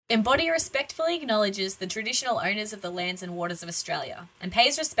Embody respectfully acknowledges the traditional owners of the lands and waters of Australia and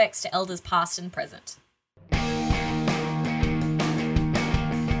pays respects to elders past and present.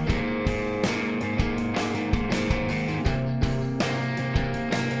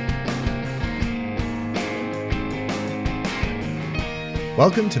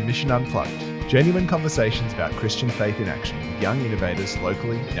 Welcome to Mission Unplugged, genuine conversations about Christian faith in action with young innovators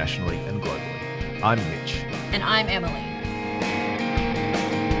locally, nationally and globally. I'm Mitch. And I'm Emily.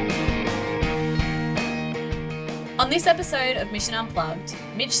 On this episode of Mission Unplugged,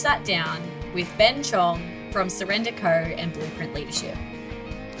 Mitch sat down with Ben Chong from Surrender Co. and Blueprint Leadership.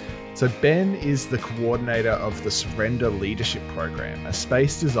 So Ben is the coordinator of the Surrender Leadership Program, a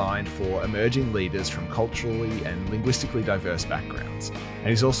space designed for emerging leaders from culturally and linguistically diverse backgrounds. And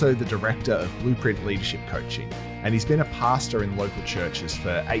he's also the director of Blueprint Leadership Coaching, and he's been a pastor in local churches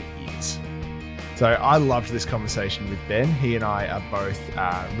for 8 years. So I loved this conversation with Ben. He and I are both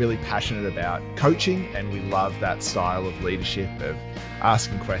really passionate about coaching, and we love that style of leadership, of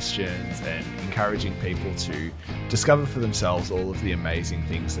asking questions and encouraging people to discover for themselves all of the amazing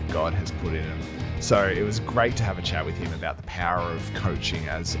things that God has put in them. So it was great to have a chat with him about the power of coaching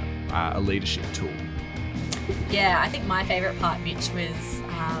as a leadership tool. Yeah, I think my favourite part, Mitch, was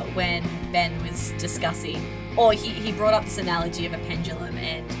when Ben was discussing, or he brought up this analogy of a pendulum,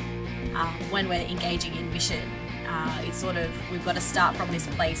 and when we're engaging in mission, it's sort of, we've got to start from this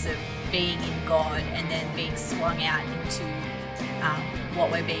place of being in God and then being swung out into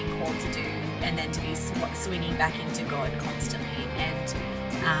what we're being called to do, and then to be swinging back into God constantly. And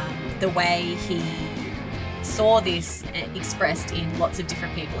the way he saw this expressed in lots of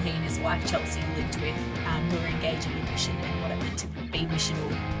different people he and his wife Chelsea lived with, who were engaging in mission and what it meant to be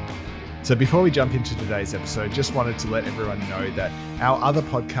missional. So before we jump into today's episode, just wanted to let everyone know that our other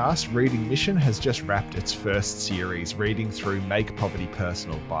podcast, Reading Mission, has just wrapped its first series, reading through Make Poverty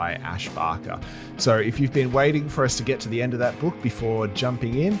Personal by Ash Barker. So if you've been waiting for us to get to the end of that book before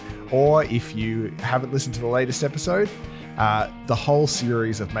jumping in, or if you haven't listened to the latest episode, the whole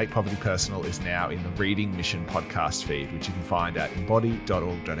series of Make Poverty Personal is now in the Reading Mission podcast feed, which you can find at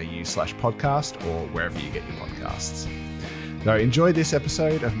embody.org.au/podcast or wherever you get your podcasts. So enjoy this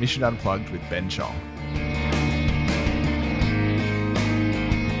episode of Mission Unplugged with Ben Chong.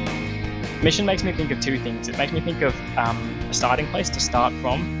 Mission makes me think of two things. It makes me think of a starting place to start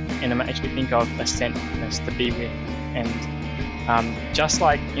from, and it makes me think of a centeredness to be with. And just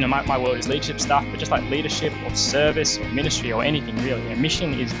like, my world is leadership stuff, but just like leadership or service or ministry or anything really, a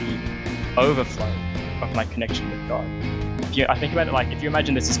mission is the overflow of my connection with God. I think about it like, if you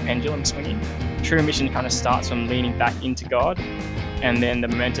imagine this pendulum swinging, true mission kind of starts from leaning back into God, and then the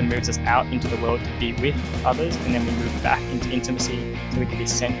momentum moves us out into the world to be with others, and then we move back into intimacy so we can be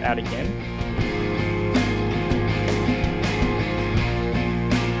sent out again.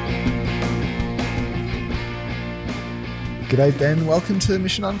 G'day Ben, welcome to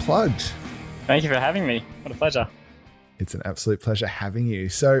Mission Unplugged. Thank you for having me. What a pleasure. It's an absolute pleasure having you.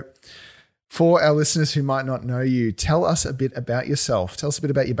 So for our listeners who might not know you, tell us a bit about yourself. Tell us a bit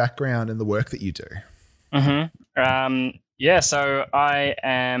about your background and the work that you do. So I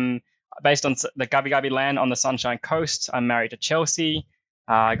am based on the Gubbi Gubbi land on the Sunshine Coast. I'm married to Chelsea.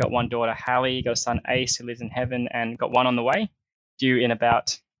 I got one daughter, Hallie, got a son, Ace, who lives in heaven, and got one on the way, due in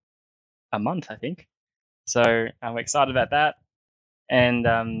about a month, I think. So I'm excited about that. And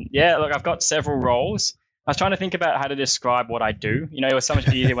I've got several roles. I was trying to think about how to describe what I do. It was so much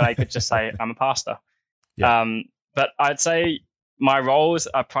easier when I could just say I'm a pastor. Yeah. But I'd say my roles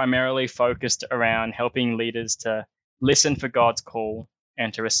are primarily focused around helping leaders to listen for God's call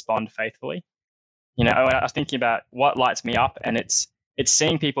and to respond faithfully. I was thinking about what lights me up, and it's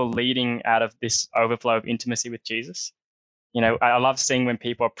seeing people leading out of this overflow of intimacy with Jesus. I love seeing when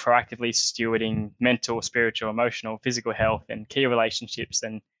people are proactively stewarding mental, spiritual, emotional, physical health and key relationships,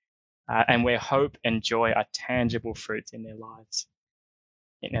 and where hope and joy are tangible fruits in their lives.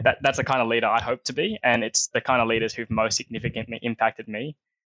 That's the kind of leader I hope to be, and it's the kind of leaders who've most significantly impacted me.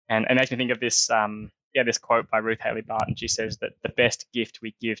 And it makes me think of this this quote by Ruth Haley Barton. She says that the best gift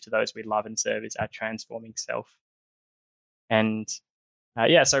we give to those we love and serve is our transforming self. And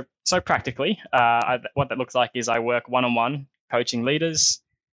so practically, what that looks like is I work one-on-one coaching leaders,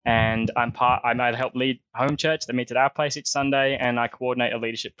 and I might help lead home church that meets at our place each Sunday, and I coordinate a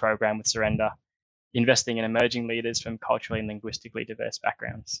leadership program with Surrender, investing in emerging leaders from culturally and linguistically diverse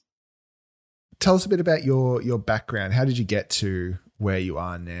backgrounds. Tell us a bit about your background. How did you get to where you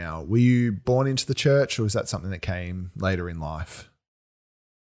are now? Were you born into the church, or was that something that came later in life?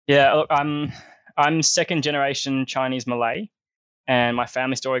 Yeah, look, I'm second generation Chinese Malay, and my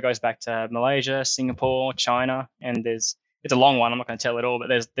family story goes back to Malaysia, Singapore, China, and there's it's a long one. I'm not going to tell it all, but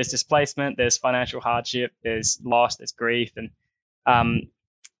there's displacement, there's financial hardship, there's loss, there's grief, and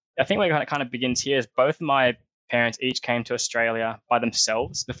I think where it kind of begins here is both my parents each came to Australia by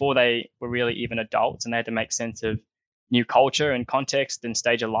themselves before they were really even adults, and they had to make sense of new culture and context and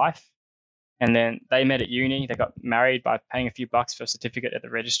stage of life. And then they met at uni. They got married by paying a few bucks for a certificate at the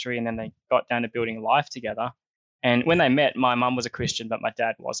registry, and then they got down to building life together. And when they met, my mum was a Christian, but my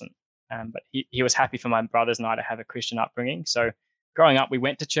dad wasn't. But he was happy for my brothers and I to have a Christian upbringing. So growing up, we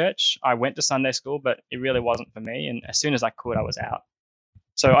went to church. I went to Sunday school, but it really wasn't for me. And as soon as I could, I was out.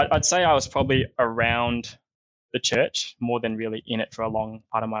 So I'd say I was probably around the church more than really in it for a long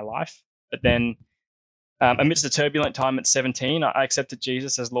part of my life. But then amidst a turbulent time at 17, I accepted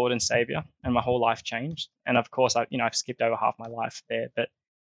Jesus as Lord and Savior, and my whole life changed. And of course, I've skipped over half my life there. But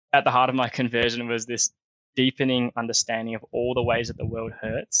at the heart of my conversion was this deepening understanding of all the ways that the world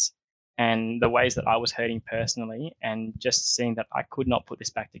hurts and the ways that I was hurting personally, and just seeing that I could not put this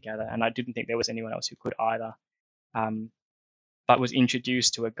back together. And I didn't think there was anyone else who could either. But was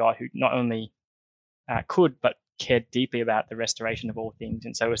introduced to a God who not only could, but cared deeply about the restoration of all things.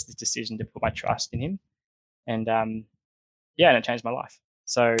 And so it was this decision to put my trust in him. And and it changed my life.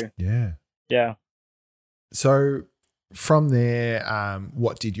 So yeah. So from there,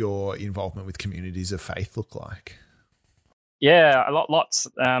 what did your involvement with communities of faith look like? Yeah, lots.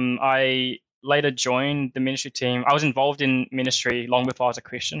 I later joined the ministry team. I was involved in ministry long before I was a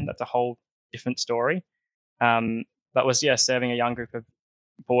Christian. That's a whole different story. That was serving a young group of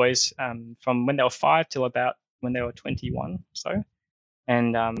boys from when they were 5 till about when they were 21 or so.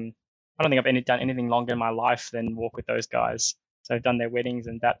 And I don't think I've done anything longer in my life than walk with those guys. So I've done their weddings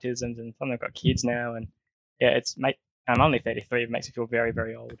and baptisms, and some of them have got kids now. And I'm only 33. It makes me feel very,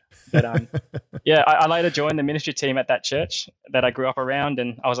 very old. But I later joined the ministry team at that church that I grew up around,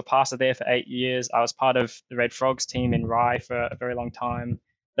 and I was a pastor there for 8 years. I was part of the Red Frogs team in Rye for a very long time.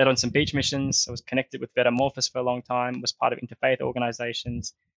 Led on some beach missions. I was connected with Metamorphosis for a long time. Was part of interfaith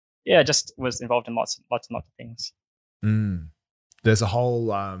organizations. Yeah, just was involved in lots and lots of things. There's a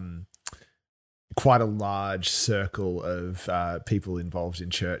whole quite a large circle of people involved in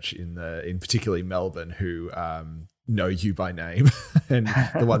church in particularly Melbourne who know you by name, and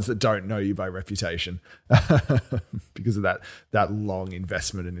the ones that don't know you by reputation because of that long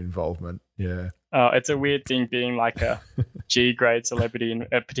investment and involvement. Yeah. Oh, it's a weird thing being like a G-grade celebrity in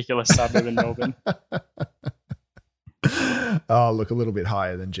a particular suburb in Melbourne. Oh, look, a little bit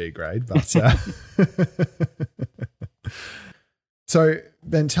higher than G-grade, but so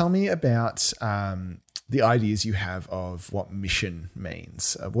Ben, tell me about the ideas you have of what mission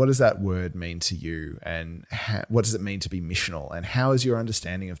means. What does that word mean to you, and what does it mean to be missional, and how has your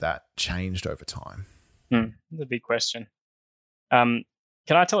understanding of that changed over time? That's a big question. Can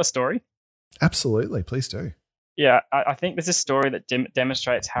I tell a story? Absolutely, please do. Yeah, I think there's a story that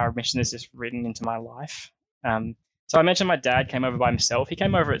demonstrates how mission is just written into my life. So I mentioned my dad came over by himself. He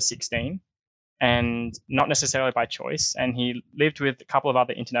came over at 16, and not necessarily by choice. And he lived with a couple of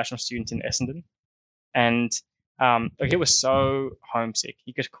other international students in Essendon. And he was so homesick.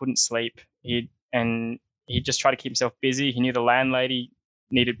 He just couldn't sleep. He just tried to keep himself busy. He knew the landlady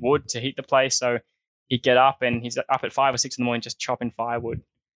needed wood to heat the place, so he'd get up, and he's up at 5 or 6 in the morning just chopping firewood.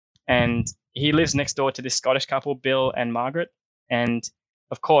 And he lives next door to this Scottish couple, Bill and Margaret. And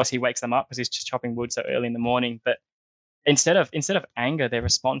of course, he wakes them up because he's just chopping wood so early in the morning. But instead of anger, their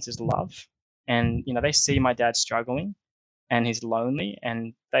response is love. And they see my dad struggling, and he's lonely,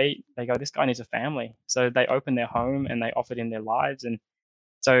 and they go, this guy needs a family. So they open their home and they offered him their lives. And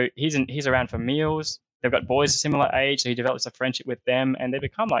so he's around for meals. They've got boys a similar age, so he develops a friendship with them, and they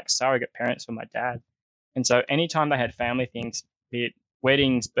become like surrogate parents for my dad. And so anytime they had family things, be it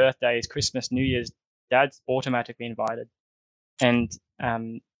weddings, birthdays, Christmas, New Year's, Dad's automatically invited. And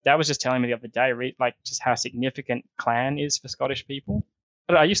Dad was just telling me the other day, like just how significant clan is for Scottish people.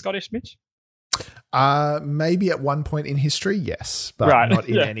 Are you Scottish, Mitch? Maybe at one point in history, yes, but not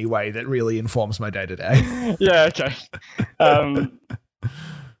in any way that really informs my day to day. Yeah, okay.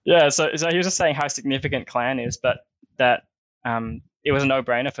 So he was just saying how significant clan is, but that it was a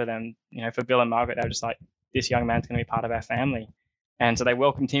no-brainer for them. For Bill and Margaret, they were just like, this young man's going to be part of our family. And so they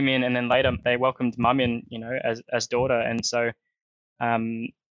welcomed him in, and then later they welcomed Mum in, as daughter. And so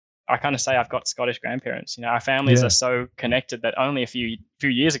I kind of say I've got Scottish grandparents. Our families are so connected that only a few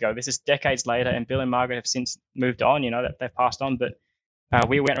years ago, this is decades later, and Bill and Margaret have since moved on, that they've passed on. But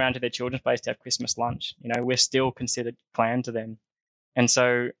we went around to their children's place to have Christmas lunch. We're still considered clan to them. And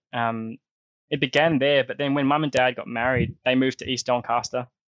so it began there. But then when Mum and Dad got married, they moved to East Doncaster,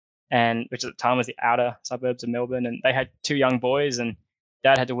 which at the time was the outer suburbs of Melbourne. And they had 2 young boys, and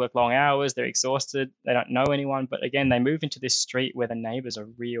Dad had to work long hours. They're exhausted. They don't know anyone. But again, they move into this street where the neighbors are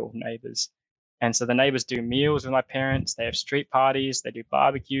real neighbors. And so the neighbors do meals with my parents. They have street parties. They do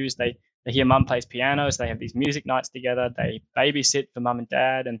barbecues. They hear mum plays piano. So they have these music nights together. They babysit for mum and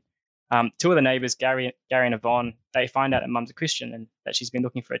dad. And two of the neighbors, Gary and Yvonne, they find out that mum's a Christian and that she's been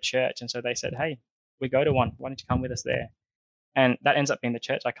looking for a church. And so they said, hey, we go to one. Why don't you come with us there? And that ends up being the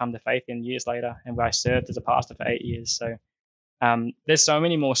church I come to faith in years later, and where I served as a pastor for 8 years. So there's so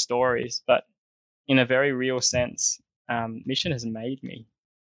many more stories, but in a very real sense, mission has made me.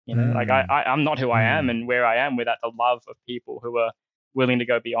 Like I'm not who I am and where I am without the love of people who are willing to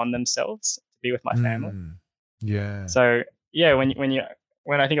go beyond themselves to be with my family. Yeah. So yeah, when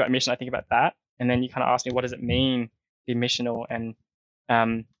I think about mission, I think about that, and then you kind of ask me, what does it mean to be missional? And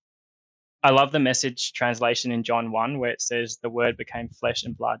I love the Message translation in John 1 where it says the Word became flesh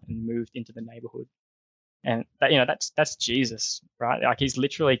and blood and moved into the neighborhood. And that, that's Jesus, right? Like he's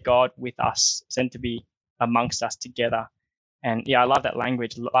literally God with us, sent to be amongst us together. And yeah, I love that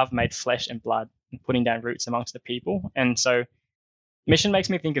language, love made flesh and blood, and putting down roots amongst the people. And so mission makes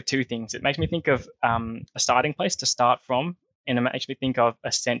me think of two things. It makes me think of a starting place to start from, and it makes me think of a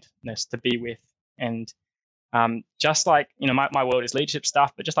sentness to be with. And just like, my world is leadership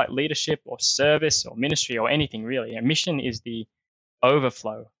stuff, but just like leadership or service or ministry or anything really, mission is the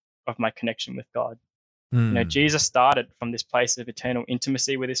overflow of my connection with God. Jesus started from this place of eternal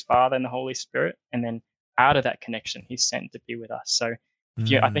intimacy with his Father and the Holy Spirit, and then out of that connection, he's sent to be with us. So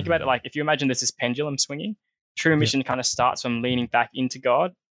I think about it like, if you imagine there's this pendulum swinging, true mission kind of starts from leaning back into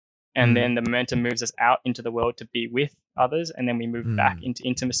God, and then the momentum moves us out into the world to be with others, and then we move back into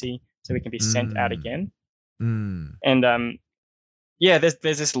intimacy so we can be sent out again. And there's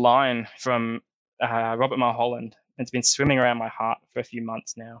this line from Robert Mulholland. It's been swimming around my heart for a few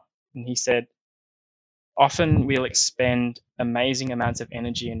months now, and he said, often we'll expend amazing amounts of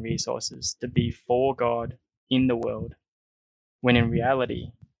energy and resources to be for God in the world, when in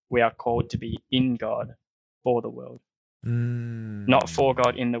reality we are called to be in God for the world. Not for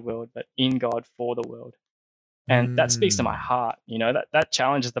God in the world, but in God for the world. And that speaks to my heart. That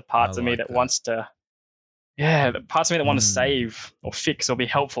challenges the parts of me that wants to, the parts of me that want to save or fix or be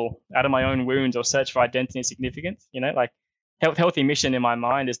helpful out of my own wounds or search for identity and significance. Like healthy mission in my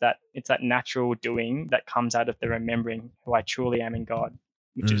mind is that it's that natural doing that comes out of the remembering who I truly am in God,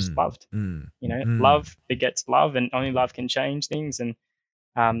 which is loved. Love begets love, and only love can change things. And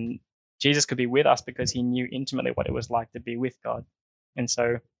Jesus could be with us because he knew intimately what it was like to be with God. And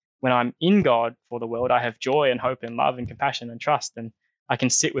so when I'm in God for the world, I have joy and hope and love and compassion and trust, and I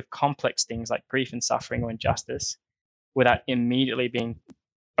can sit with complex things like grief and suffering or injustice without immediately being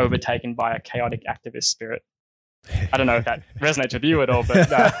overtaken by a chaotic activist spirit. I don't know if that resonates with you at all, but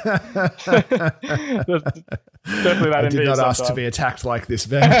definitely that. I did not ask to be attacked like this,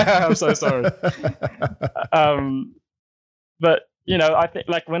 Ben. I'm so sorry. But I think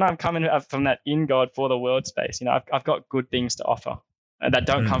like when I'm coming up from that in God for the world space, I've got good things to offer that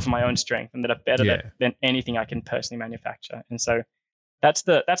don't come from my own strength and that are better than anything I can personally manufacture. And so that's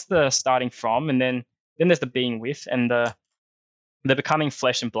the starting from, and then there's the being with and the becoming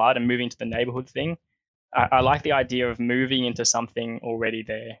flesh and blood and moving to the neighborhood thing. I like the idea of moving into something already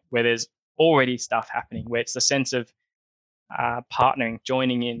there, where there's already stuff happening, where it's the sense of partnering,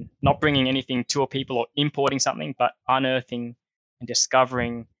 joining in, not bringing anything to a people or importing something, but unearthing and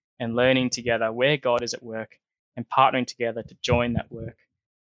discovering and learning together where God is at work and partnering together to join that work.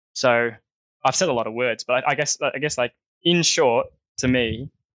 So I've said a lot of words, but I guess like in short, to me,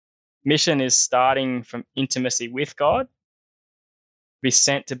 mission is starting from intimacy with God, be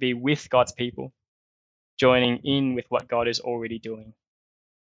sent to be with God's people, joining in with what God is already doing.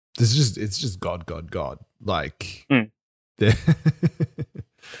 It's just God. Like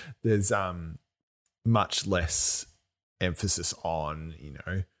there's much less emphasis on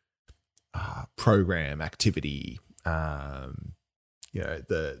program activity,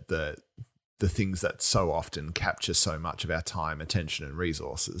 the things that so often capture so much of our time, attention, and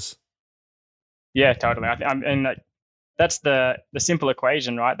resources. Yeah, totally. And that's the simple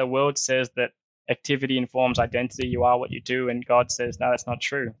equation, right? The world says that activity informs identity. You are what you do. And God says, no, that's not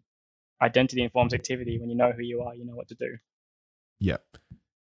true. Identity informs activity. When you know who you are, you know what to do. Yep.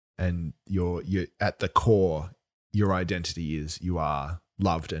 And you're at the core, your identity is you are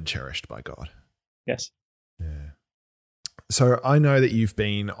loved and cherished by God. Yes. Yeah. So I know that you've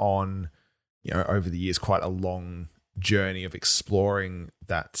been on, over the years, quite a long journey of exploring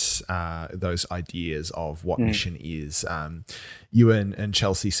that those ideas of what mission is. You and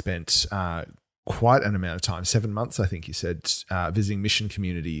Chelsea spent quite an amount of time, 7 months, I think you said, visiting mission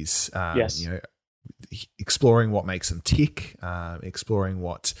communities, yes. exploring what makes them tick, exploring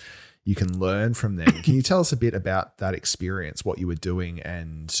what you can learn from them. Can you tell us a bit about that experience, what you were doing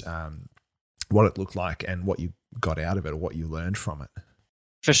and what it looked like and what you got out of it or what you learned from it?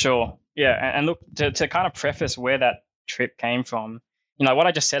 For sure. Yeah. And look, to kind of preface where that trip came from, what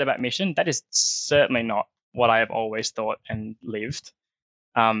I just said about mission, that is certainly not what I have always thought and lived.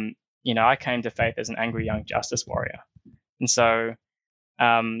 I came to faith as an angry young justice warrior. And so,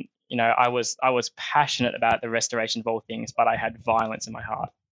 I was passionate about the restoration of all things, but I had violence in my heart.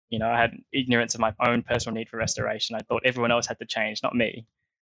 I had ignorance of my own personal need for restoration. I thought everyone else had to change, not me.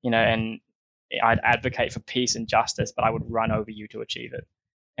 And I'd advocate for peace and justice, but I would run over you to achieve it.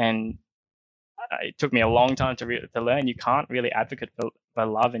 And it took me a long time to learn you can't really advocate for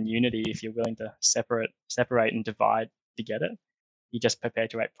love and unity if you're willing to separate and divide to get it. You just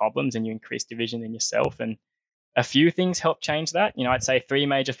perpetuate problems and you increase division in yourself. And a few things helped change that. I'd say 3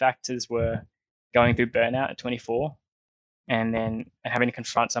 major factors were going through burnout at 24, and then having to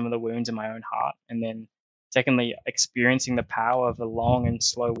confront some of the wounds in my own heart. And then secondly, experiencing the power of a long and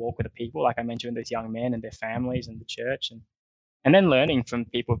slow walk with the people, like I mentioned, these young men and their families and the church. And then learning from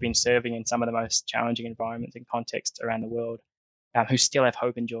people who've been serving in some of the most challenging environments and contexts around the world, who still have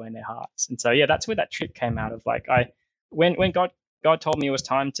hope and joy in their hearts. And so, yeah, that's where that trip came out of. Like, when God told me it was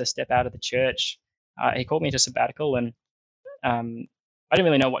time to step out of the church, he called me to sabbatical, and I didn't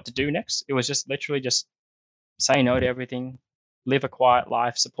really know what to do next. It was just literally just say no to everything, live a quiet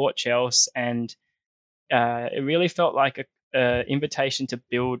life, support Chelsea, and it really felt like a invitation to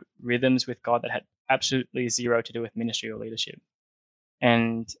build rhythms with God that had absolutely zero to do with ministry or leadership.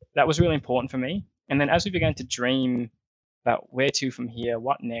 And that was really important for me. And then as we began to dream about where to from here,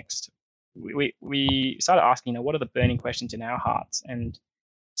 what next, we started asking, what are the burning questions in our hearts? And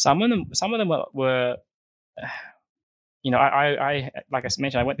some of them were I like I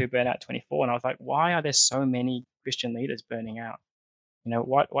mentioned, I went through burnout at 24, and I was like, why are there so many Christian leaders burning out?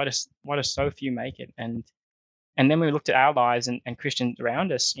 Why do so few make it? And then we looked at our lives and Christians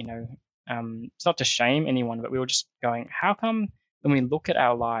around us, it's not to shame anyone, but we were just going, how come when we look at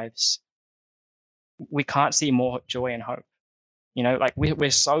our lives, we can't see more joy and hope? Like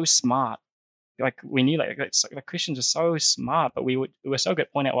we're so smart. Like we knew like Christians are so smart, but we were so good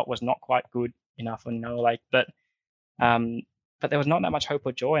at pointing out what was not quite good enough, and but there was not that much hope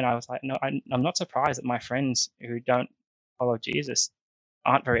or joy. And I was like, no, I'm not surprised that my friends who don't follow Jesus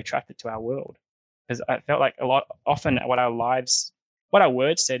aren't very attracted to our world, because I felt like often what our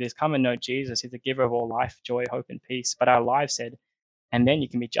words said is, come and know Jesus. He's the giver of all life, joy, hope, and peace. But our lives said, and then you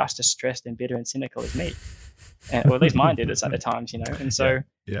can be just as stressed and bitter and cynical as me. Or at least mine did at the times, And so,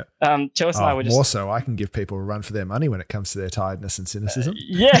 yeah. Chelsea and I were just more so. I can give people a run for their money when it comes to their tiredness and cynicism.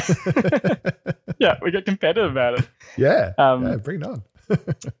 Yeah, yeah, we get competitive about it. Yeah, bring it on.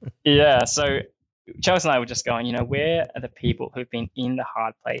 Yeah, so Chelsea and I were just going, where are the people who've been in the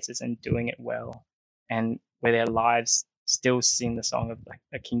hard places and doing it well, and where their lives still sing the song of like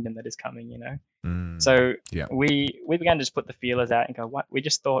a kingdom that is coming, So yeah. we began to just put the feelers out and go, what? We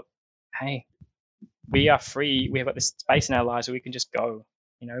just thought, hey, we are free. We have got this space in our lives where we can just go.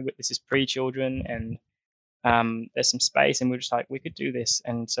 This is pre-children, and there's some space, and we're just like, we could do this.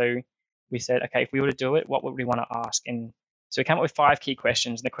 And so we said, okay, if we were to do it, what would we want to ask? And so we came up with 5 key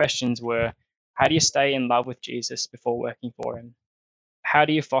questions. And the questions were, how do you stay in love with Jesus before working for him? How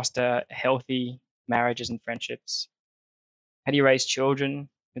do you foster healthy marriages and friendships? How do you raise children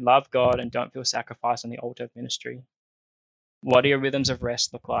who love God and don't feel sacrificed on the altar of ministry? What do your rhythms of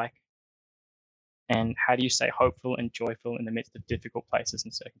rest look like? And how do you stay hopeful and joyful in the midst of difficult places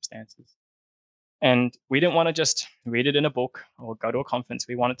and circumstances? And we didn't want to just read it in a book or go to a conference.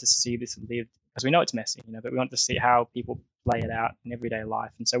 We wanted to see this lived, because we know it's messy, but we wanted to see how people play it out in everyday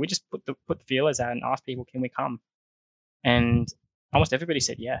life. And so we just put the feelers out and asked people, can we come? And almost everybody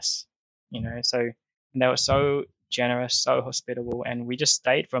said yes. So they were so generous, so hospitable, and we just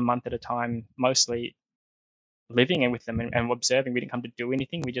stayed for a month at a time, mostly living in with them and observing. We didn't come to do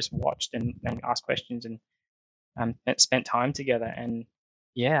anything. We just watched and asked questions and spent time together. And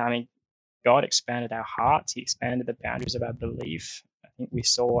yeah, I mean, God expanded our hearts. He expanded the boundaries of our belief. I think we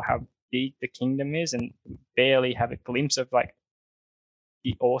saw how big the kingdom is and barely have a glimpse of like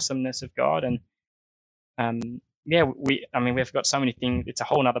the awesomeness of God. And we've got so many things. It's a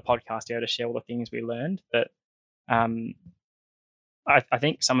whole nother podcast here to share all the things we learned. But I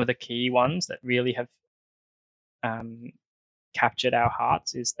think some of the key ones that really have captured our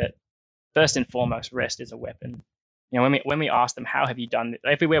hearts is that first and foremost, rest is a weapon. When we asked them, how have you done it?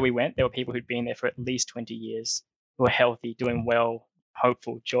 Everywhere we went, there were people who'd been there for at least 20 years, who were healthy, doing well,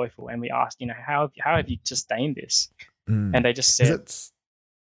 hopeful, joyful. And we asked, how have you sustained this? And they just said,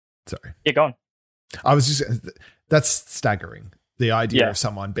 sorry. Yeah, go on. I was just that's staggering. The idea Yeah. of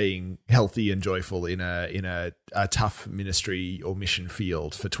someone being healthy and joyful in a tough ministry or mission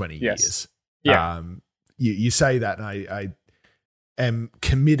field for 20 Yes. years. Yeah. You say that, and I am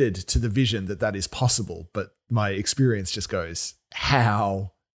committed to the vision that is possible. But my experience just goes,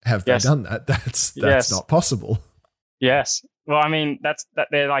 how have they Yes. done that? That's Yes. not possible. Yes. Well, I mean,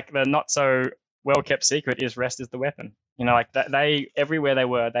 they're like the not so well kept secret is rest is the weapon. You know, like that they everywhere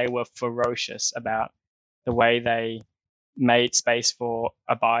they were ferocious about the way they made space for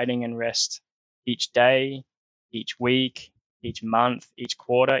abiding and rest each day, each week, each month, each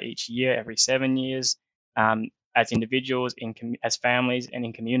quarter, each year, every 7 years, as individuals, as families, and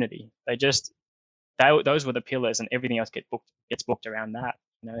in community. Those were the pillars, and everything else gets booked around that.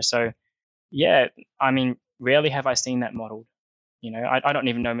 You know, so yeah, I mean, rarely have I seen that modeled. You know, I don't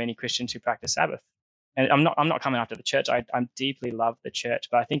even know many Christians who practice Sabbath, and I'm not coming after the church. I deeply love the church,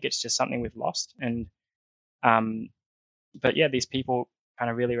 but I think it's just something we've lost. And but yeah, these people kind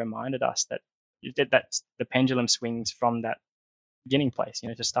of really reminded us that the pendulum swings from that beginning place, you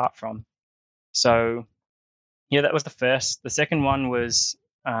know, to start from. So yeah, that was the first. The second one was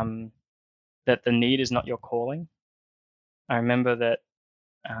that the need is not your calling. I remember that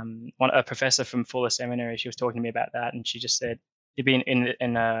a professor from Fuller Seminary, she was talking to me about that, and she just said to be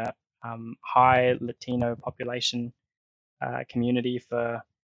in a high Latino population community for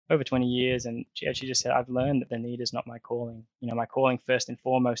over 20 years, and she just said, I've learned that the need is not my calling. You know, my calling first and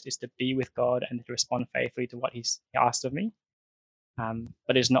foremost is to be with God and to respond faithfully to what He's asked of me.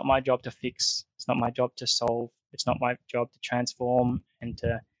 But it's not my job to fix. It's not my job to solve. It's not my job to transform and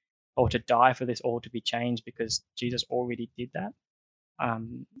to die for this all to be changed, because Jesus already did that.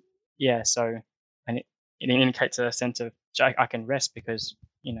 So, and it indicates a sense of I can rest because,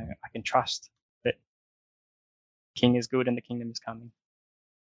 you know, I can trust that King is good and the kingdom is coming.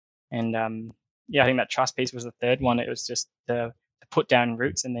 And I think that trust piece was the third one. It was just to put down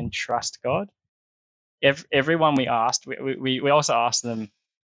roots and then trust God. Everyone we asked, we also asked them,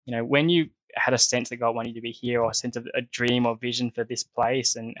 you know, when you had a sense that God wanted you to be here, or a sense of a dream or vision for this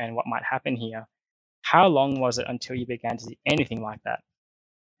place and what might happen here, how long was it until you began to see anything like that?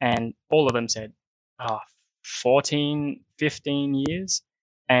 And all of them said, 14, 15 years.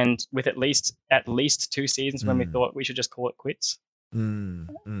 And with at least 2 seasons when we thought we should just call it quits. You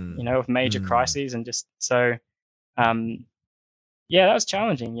know, of major crises, and just so that was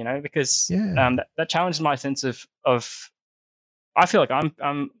challenging, you know, because that challenged my sense of I feel like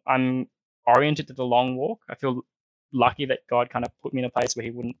I'm oriented to the long walk. I feel lucky that God kind of put me in a place where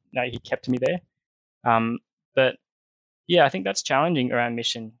He kept me there. But yeah, I think that's challenging around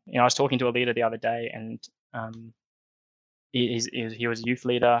mission. You know, I was talking to a leader the other day, and he was a youth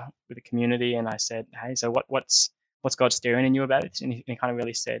leader with the community, and I said, hey, so what's God stirring in you about it? And he kind of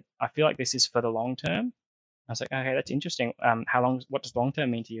really said, I feel like this is for the long term. I was like, okay, that's interesting. What does long term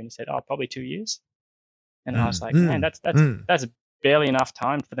mean to you? And he said, probably 2 years. And I was like, man, that's barely enough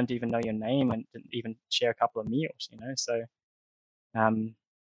time for them to even know your name and to even share a couple of meals, you know? So,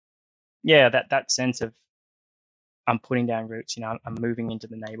 that sense of I'm putting down roots, you know, I'm moving into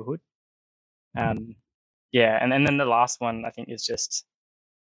the neighborhood. And then the last one I think is just,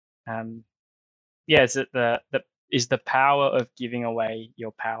 is the power of giving away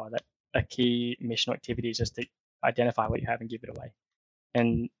your power. That a key missional activity is just to identify what you have and give it away.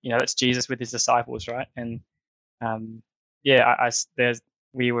 And, you know, that's Jesus with His disciples, right? And Chelsea and I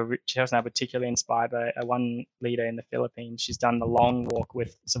were particularly inspired by one leader in the Philippines. She's done the long walk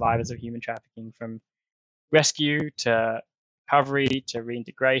with survivors of human trafficking, from rescue to recovery to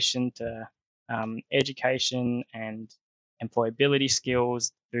reintegration to education and employability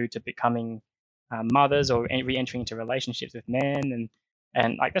skills, through to becoming mothers or re-entering into relationships with men.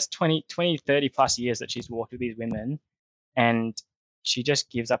 And like that's 20, 30 plus years that she's walked with these women, and she just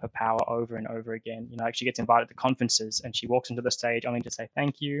gives up her power over and over again. You know, like she gets invited to conferences and she walks into the stage only to say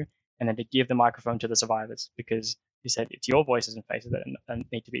thank you, and then to give the microphone to the survivors, because she said it's your voices and faces that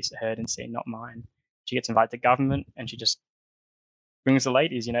need to be heard and seen, not mine. She gets invited to government and she just brings the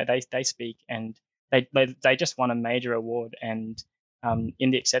ladies, you know, they speak, and they just won a major award. And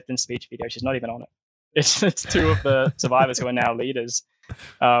in the acceptance speech video, she's not even on it. It's two of the survivors who are now leaders,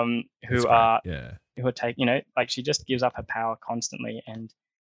 who are take, you know, like she just gives up her power constantly. And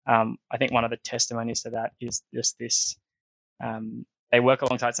I think one of the testimonies to that is just this. They work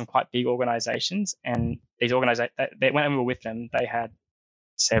alongside some quite big organizations, and these organizations, when we were with them, they had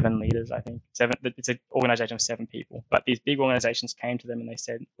 7 leaders, I think. 7. It's an organization of 7 people, but these big organizations came to them and they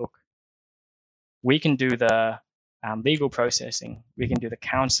said, look, we can do the legal processing, we can do the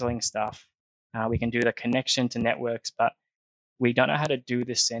counseling stuff, we can do the connection to networks, but we don't know how to do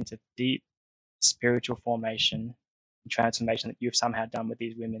this sense of deep spiritual formation and transformation that you've somehow done with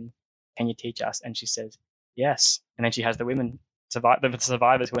these women. Can you teach us? And she says, yes. And then she has the women, the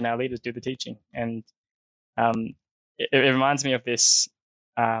survivors who are now leaders, do the teaching. And it reminds me of this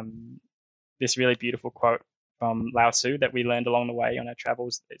really beautiful quote from Lao Tzu that we learned along the way on our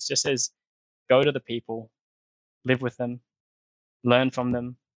travels. It just says, go to the people, live with them, learn from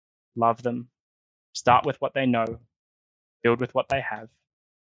them, love them, start with what they know, build with what they have.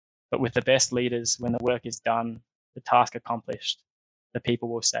 But with the best leaders, when the work is done, the task accomplished, the people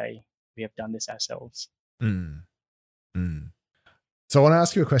will say, we have done this ourselves. Mm. Mm. So I want to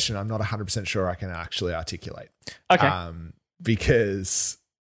ask you a question I'm not 100% sure I can actually articulate. Okay. Because,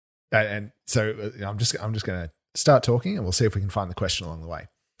 and so I'm just going to start talking and we'll see if we can find the question along the way.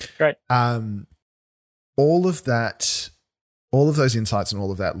 Great. All of those insights and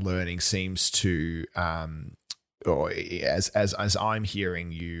all of that learning seems to, or as I'm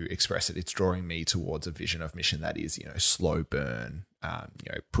hearing you express it, it's drawing me towards a vision of mission that is, slow burn,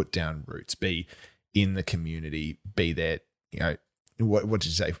 put down roots, be in the community, be there, what did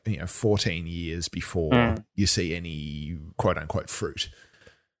you say, 14 years before you see any quote unquote fruit.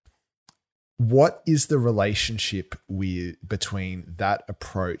 What is the relationship between that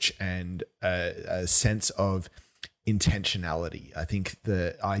approach and a sense of intentionality? I think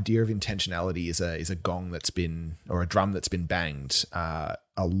the idea of intentionality is a gong that's been, or a drum that's been banged a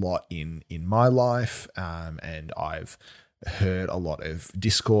lot in my life, and I've heard a lot of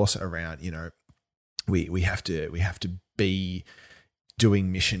discourse around. We have to be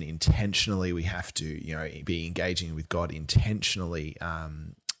doing mission intentionally. We have to be engaging with God intentionally.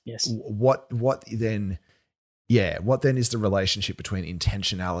 Yes. What then? Yeah. What then is the relationship between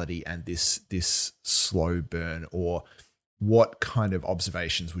intentionality and this slow burn, or what kind of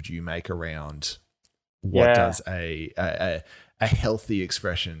observations would you make around what does a healthy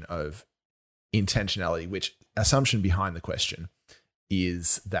expression of intentionality, which assumption behind the question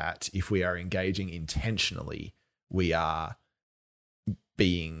is that if we are engaging intentionally, we are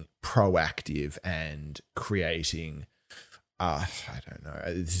being proactive and creating I don't know.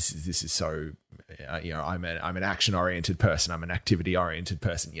 This is so. I'm an action oriented person. I'm an activity oriented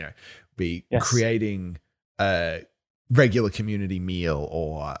person. Creating a regular community meal,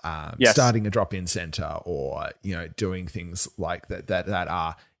 or starting a drop in center, or doing things like that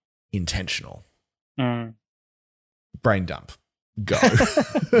are intentional. Brain dump. Go.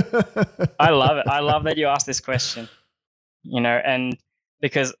 I love it. I love that you asked this question. And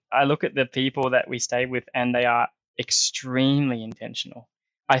because I look at the people that we stay with, and they are extremely intentional.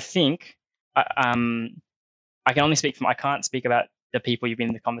 I think I can only speak from, I can't speak about the people you've been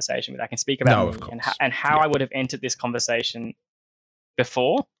in the conversation with. I can speak about me and how I would have entered this conversation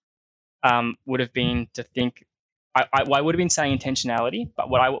before would have been to think, I would have been saying intentionality, but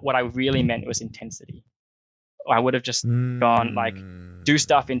what I really meant was intensity. I would have just gone like, do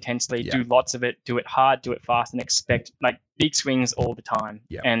stuff intensely, do lots of it, do it hard, do it fast, and expect like big swings all the time.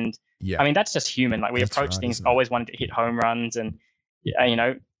 Yeah. And I mean, that's just human. Like we approach things always wanting to hit home runs, and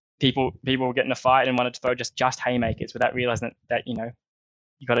people will get in a fight and wanted to throw just haymakers without realizing that you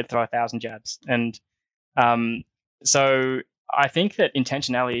got to throw 1,000 jabs. And so I think that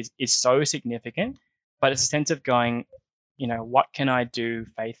intentionality is so significant, but it's a sense of going, what can I do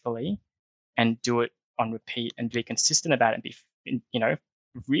faithfully and do it on repeat and be consistent about it, and be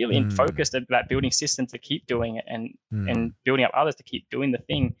really focused about building systems to keep doing it, and building up others to keep doing the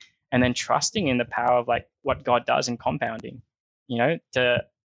thing, and then trusting in the power of like what God does in compounding. To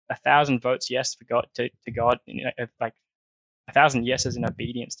 1,000 votes yes for God to God, like 1,000 yeses in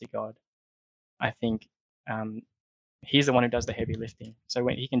obedience to God. I think He's the one who does the heavy lifting. So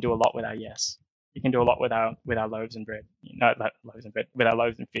He can do a lot with our yes. He can do a lot with our loaves and bread. With our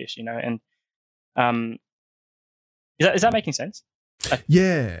loaves and fish. And is that making sense?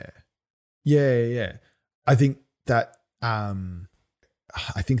 Yeah. I think that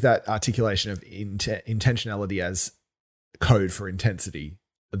articulation of intentionality as code for intensity,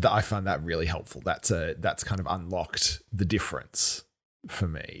 that I find that really helpful. That's kind of unlocked the difference for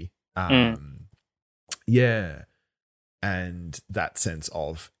me. Yeah, and that sense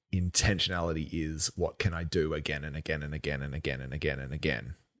of intentionality is what can I do again and again and again and again and again and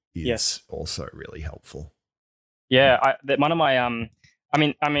again is also really helpful. Yeah, one of my I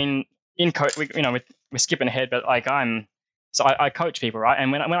mean, in coach, we're skipping ahead, but like I coach people, right?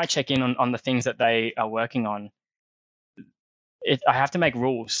 And when I check in on the things that they are working on, I have to make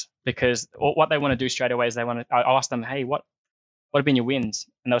rules, because what they want to do straight away is I ask them, hey, what have been your wins?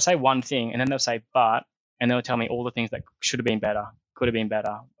 And they'll say one thing, and then they'll say but, and they'll tell me all the things that should have been better, could have been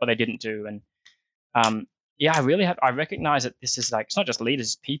better, but they didn't do. And I recognize that this is like, it's not just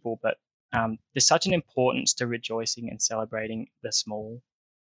leaders, people, but there's such an importance to rejoicing and celebrating the small,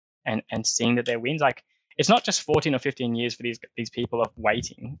 and seeing that their wins. Like, it's not just 14 or 15 years for these people of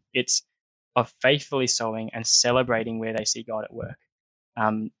waiting. It's of faithfully sowing and celebrating where they see God at work.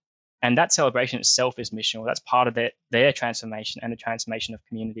 And that celebration itself is missional. That's part of their transformation and the transformation of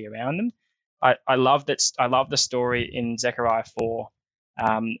community around them. I love that. I love the story in Zechariah 4,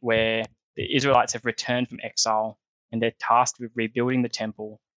 where the Israelites have returned from exile and they're tasked with rebuilding the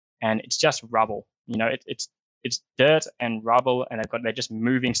temple, and it's just rubble. It's dirt and rubble, and they're just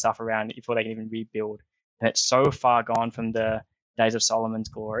moving stuff around before they can even rebuild. And it's so far gone from the days of Solomon's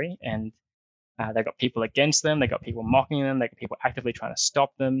glory, and they've got people against them, they've got people mocking them, they've got people actively trying to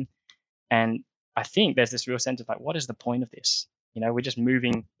stop them. And I think there's this real sense of like, what is the point of this? We're just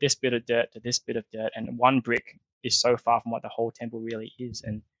moving this bit of dirt to this bit of dirt, and one brick is so far from what the whole temple really is.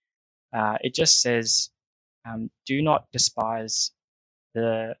 And it just says, do not despise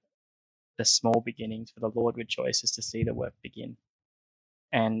the small beginnings, for the Lord rejoices to see the work begin.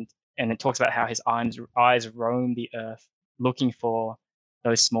 And it talks about how his eyes roam the earth looking for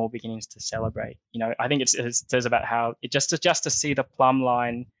those small beginnings to celebrate. I think it says about how it just to see the plumb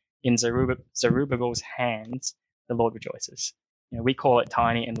line in Zerubbabel's hands, the Lord rejoices. We call it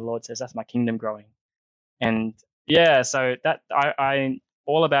tiny, and the Lord says, that's my kingdom growing. And yeah, so that I'm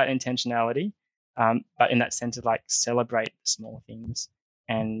all about intentionality, but in that sense of like, celebrate the small things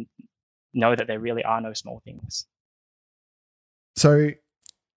and know that there really are no small things. So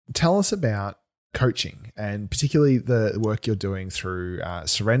tell us about coaching, and particularly the work you're doing through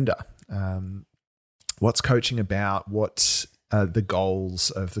Surrender. What's coaching about? What's the goals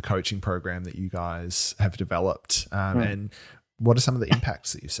of the coaching program that you guys have developed, and what are some of the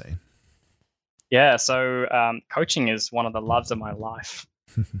impacts that you've seen? Yeah, so coaching is one of the loves of my life.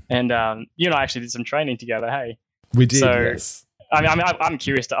 And you and I actually did some training together, hey? We did, yes. I'm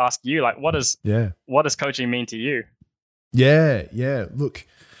curious to ask you, like, what does coaching mean to you? Yeah. Look,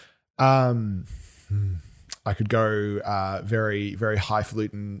 I could go very, very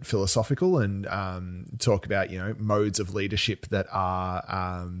highfalutin philosophical and talk about, modes of leadership that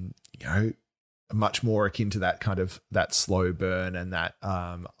are, much more akin to that kind of that slow burn and that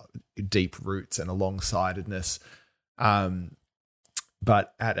deep roots and alongsidedness.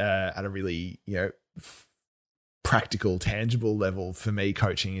 But at a really, practical, tangible level, for me,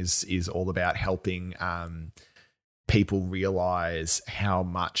 coaching is all about helping people realize how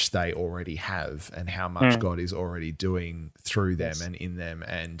much they already have and how much God is already doing through them and in them,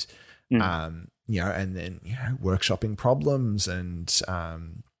 and and then workshopping problems and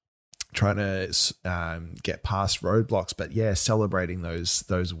trying to get past roadblocks, but celebrating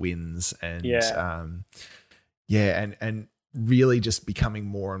those wins and and really just becoming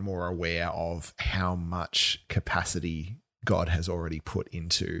more and more aware of how much capacity God has already put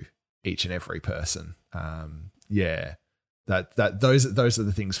into each and every person. Those are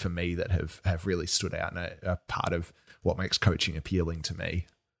the things for me that have really stood out and are part of what makes coaching appealing to me.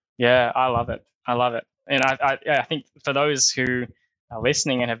 Yeah, I love it. And I think for those who are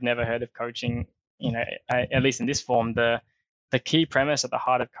listening and have never heard of coaching, at least in this form, the key premise at the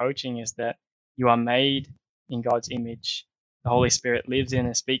heart of coaching is that you are made in God's image. The Holy Spirit lives in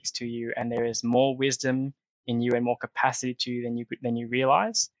and speaks to you, and there is more wisdom in you and more capacity to you than you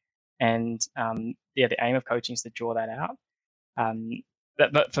realize. And the aim of coaching is to draw that out.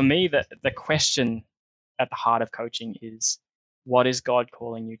 But for me, the question at the heart of coaching is, what is God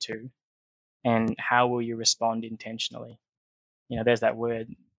calling you to, and how will you respond intentionally? There's that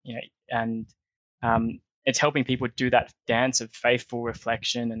word, and it's helping people do that dance of faithful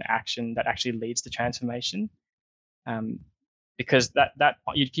reflection and action that actually leads to transformation. Because that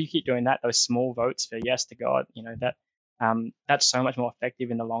you keep doing that, those small votes for yes to God, that's so much more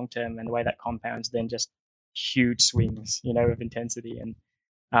effective in the long term, and the way that compounds than just huge swings, of intensity. And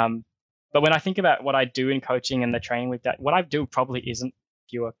but when I think about what I do in coaching and the training with that, what I do probably isn't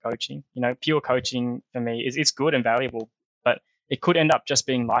pure coaching. Pure coaching for me is good and valuable, but it could end up just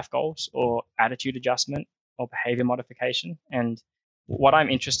being life goals or attitude adjustment or behavior modification. And what I'm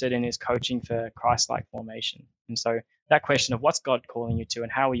interested in is coaching for Christ-like formation. And so that question of what's God calling you to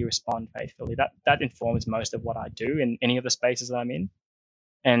and how will you respond faithfully, that informs most of what I do in any of the spaces that I'm in.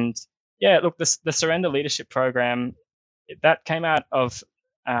 And look, the Surrender Leadership Program, that came out of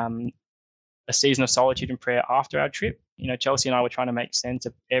a season of solitude and prayer after our trip. Chelsea and I were trying to make sense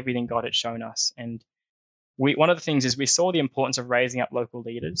of everything God had shown us. And one of the things is we saw the importance of raising up local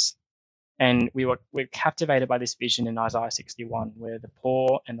leaders. And we're captivated by this vision in Isaiah 61, where the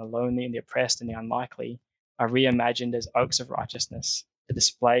poor and the lonely and the oppressed and the unlikely are reimagined as oaks of righteousness to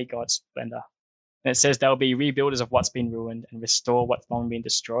display God's splendor. And it says they'll be rebuilders of what's been ruined and restore what's long been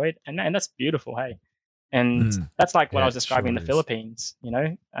destroyed. And that's beautiful, hey. And that's like what I was describing in the Philippines,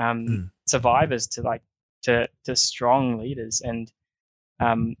 survivors to strong leaders. And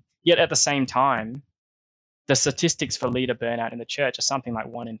yet at the same time, the statistics for leader burnout in the church are something like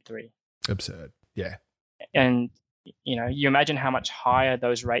 1 in 3. Absurd. Yeah. And you imagine how much higher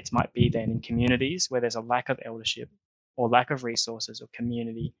those rates might be than in communities where there's a lack of eldership or lack of resources or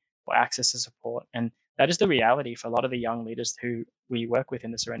community or access to support. And that is the reality for a lot of the young leaders who we work with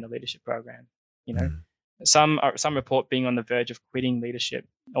in the Surrender Leadership Program. Some report being on the verge of quitting leadership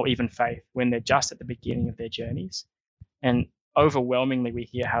or even faith when they're just at the beginning of their journeys. And overwhelmingly, we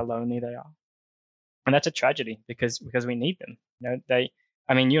hear how lonely they are. And that's a tragedy because we need them.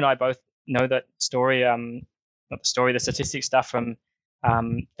 You and I both know that story, the statistic stuff from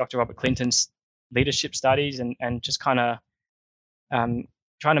Dr. Robert Clinton's leadership studies and just kind of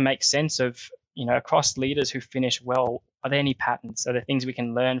trying to make sense of, across leaders who finish well, are there any patterns? Are there things we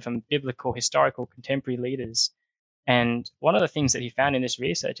can learn from biblical, historical, contemporary leaders? And one of the things that he found in this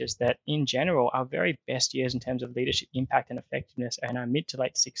research is that in general, our very best years in terms of leadership impact and effectiveness are in our mid to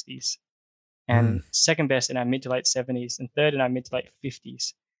late 60s. And second best in our mid to late 70s, and third in our mid to late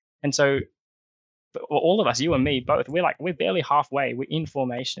 50s. And so all of us, you and me both, we're barely halfway. We're in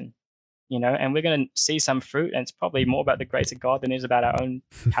formation, and we're going to see some fruit, and it's probably more about the grace of God than it is about our own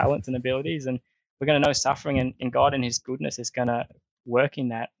talents and abilities. And we're going to know suffering, and God and his goodness is going to work in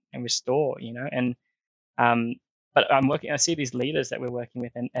that and restore, and but I see these leaders that we're working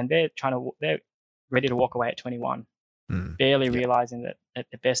with, and they're ready to walk away at 21. Barely realizing that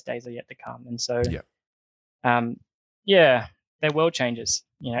the best days are yet to come. And so, they're world changers,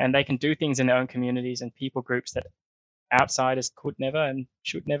 and they can do things in their own communities and people groups that outsiders could never and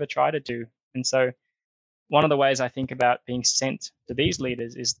should never try to do. And so one of the ways I think about being sent to these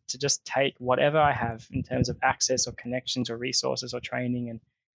leaders is to just take whatever I have in terms of access or connections or resources or training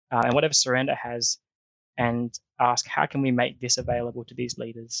and whatever Surrender has, and ask, how can we make this available to these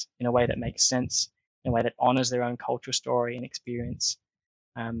leaders in a way that makes sense, in a way that honors their own cultural story and experience,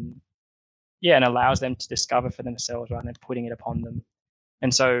 and allows them to discover for themselves rather than putting it upon them.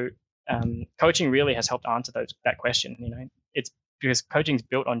 And so coaching really has helped answer that question. It's because coaching is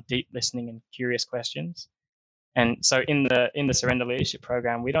built on deep listening and curious questions. And so in the Surrender Leadership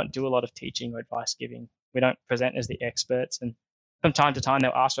Program, we don't do a lot of teaching or advice giving. We don't present as the experts. And from time to time,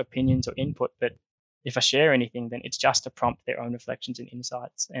 they'll ask for opinions or input. But if I share anything, then it's just to prompt their own reflections and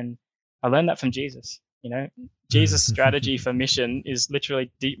insights. And I learned that from Jesus. Jesus' strategy for mission is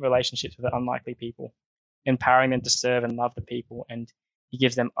literally deep relationships with unlikely people, empowering them to serve and love the people. And he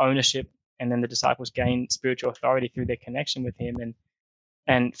gives them ownership. And then the disciples gain spiritual authority through their connection with him.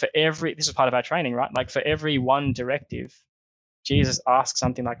 And for this is part of our training, right? Like for every one directive, Jesus asks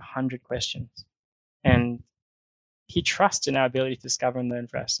something like 100 questions. And he trusts in our ability to discover and learn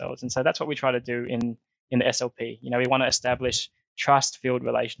for ourselves. And so that's what we try to do in the SLP. We want to establish trust-filled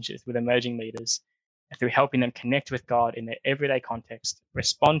relationships with emerging leaders through helping them connect with God in their everyday context,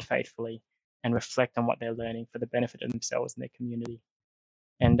 respond faithfully, and reflect on what they're learning for the benefit of themselves and their community.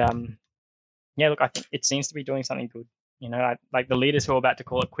 And I think it seems to be doing something good. Like the leaders who are about to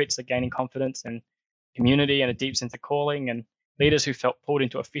call it quits are gaining confidence and community and a deep sense of calling, and leaders who felt pulled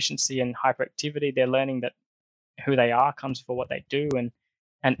into efficiency and hyperactivity, they're learning that who they are comes for what they do.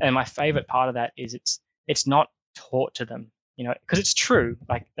 And my favorite part of that is it's not taught to them, because it's true,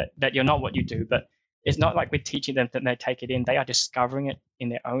 like that you're not what you do, but it's not like we're teaching them that they take it in. They are discovering it in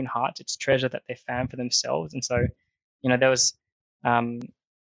their own hearts. It's treasure that they found for themselves. And so, there was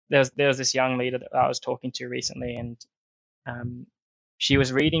this young leader that I was talking to recently, and she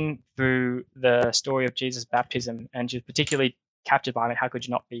was reading through the story of Jesus' baptism, and she was particularly captured by it. How could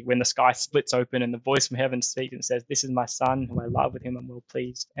you not be, when the sky splits open and the voice from heaven speaks and says, "This is my son who I love, with him I'm well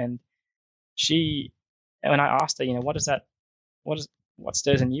pleased." And when I asked her, what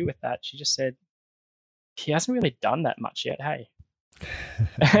stirs in you with that? She just said, he hasn't really done that much yet, hey.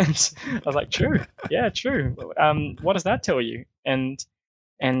 And I was like, true. Yeah, true. What does that tell you? And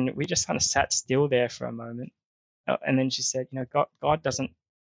we just kind of sat still there for a moment. And then she said, God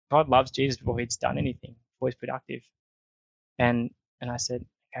loves Jesus before he's done anything, before he's productive. And I said,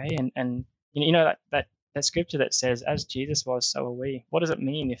 okay. And that scripture that says, as Jesus was, so are we. What does it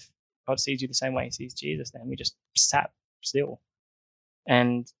mean if God sees you the same way he sees Jesus? Then we just sat still.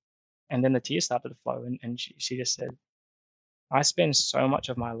 And then the tears started to flow. And she just said, I spend so much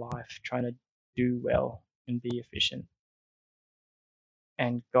of my life trying to do well and be efficient.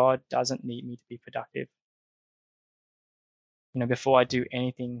 And God doesn't need me to be productive. Before I do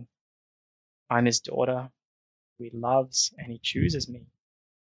anything, I'm his daughter who he loves and he chooses me.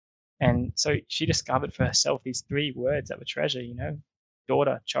 And so she discovered for herself these 3 words that were treasure,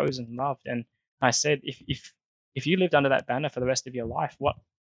 daughter, chosen, loved. And I said, if you lived under that banner for the rest of your life, what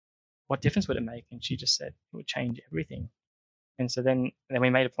difference would it make? And she just said, it would change everything. And so then we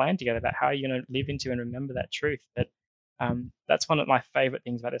made a plan together about how you're going to live into and remember that truth. That's one of my favorite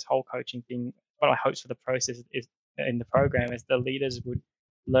things about this whole coaching thing. One of my hopes for the process is in the program is the leaders would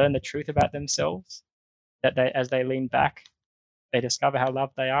learn the truth about themselves, that as they lean back, they discover how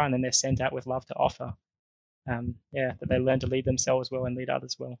loved they are, and then they're sent out with love to offer. That they learn to lead themselves well and lead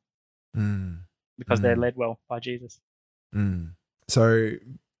others well, because they're led well by Jesus. So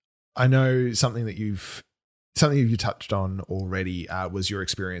I know something that you touched on already was your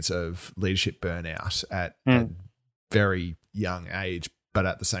experience of leadership burnout at a very young age, but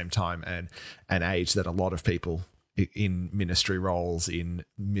at the same time an age that a lot of people in ministry roles, in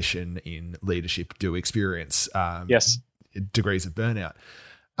mission, in leadership do experience degrees of burnout.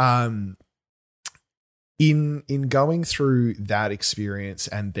 In going through that experience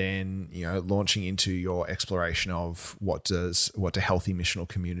and then, launching into your exploration of what do healthy missional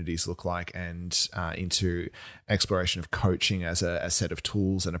communities look like, and into exploration of coaching as a set of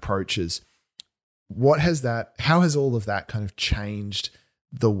tools and approaches, how has all of that kind of changed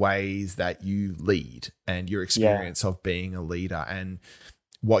the ways that you lead and your experience of being a leader, and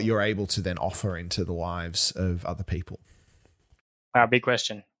what you're able to then offer into the lives of other people? Big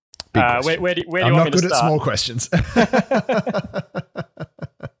question. Where do you I'm want not me good to at start? small questions.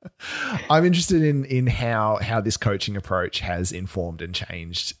 I'm interested in how this coaching approach has informed and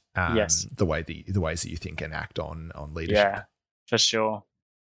changed the ways that you think and act on leadership. Yeah, for sure.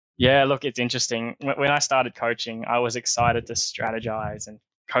 Yeah, look, it's interesting. When I started coaching, I was excited to strategize and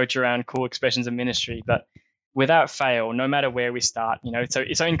coach around cool expressions of ministry, but without fail, no matter where we start,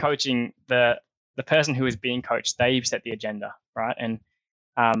 so in coaching, the person who is being coached, they set the agenda, right? And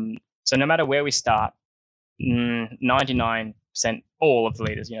so no matter where we start, 99% all of the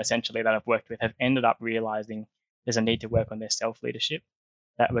leaders, essentially that I've worked with have ended up realizing there's a need to work on their self-leadership,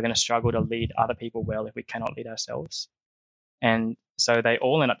 that we're going to struggle to lead other people well if we cannot lead ourselves. And so they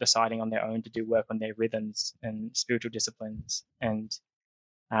all end up deciding on their own to do work on their rhythms and spiritual disciplines. And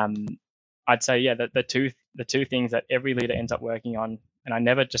I'd say, the two things that every leader ends up working on, and I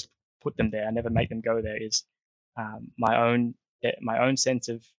never just put them there, I never make them go there, is my own sense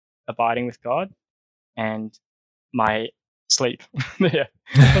of abiding with God and my sleep.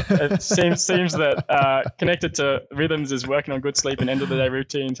 It seems that connected to rhythms is working on good sleep and end of the day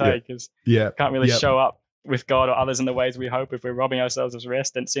routines, because can't really show up with God or others in the ways we hope if we're robbing ourselves of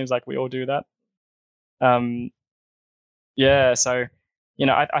rest, and it seems like we all do that. So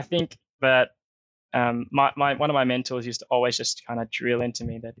I think that one of my mentors used to always just kind of drill into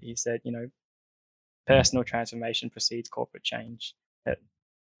me that he said, personal transformation precedes corporate change. That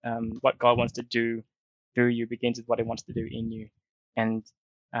what God wants to do through you begins with what He wants to do in you. And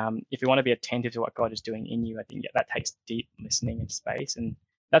if you want to be attentive to what God is doing in you, I think that takes deep listening and space. And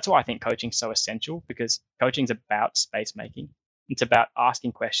that's why I think coaching is so essential, because coaching is about space making. It's about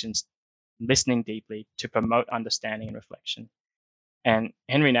asking questions, listening deeply to promote understanding and reflection. And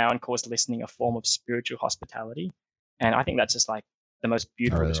Henry Nouwen calls listening a form of spiritual hospitality. And I think that's just like the most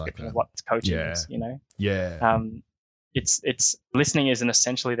beautiful description of what coaching is, It's listening is an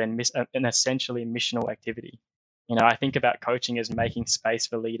essentially missional activity. I think about coaching as making space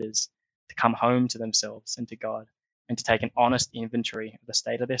for leaders to come home to themselves and to God, and to take an honest inventory of the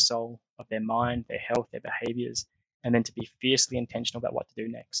state of their soul, of their mind, their health, their behaviors, and then to be fiercely intentional about what to do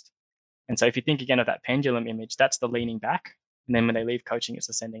next. And so if you think again of that pendulum image, that's the leaning back. And then when they leave coaching, it's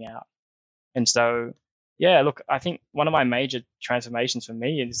the sending out. And so, I think one of my major transformations for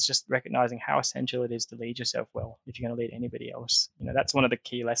me is just recognizing how essential it is to lead yourself well if you're going to lead anybody else. That's one of the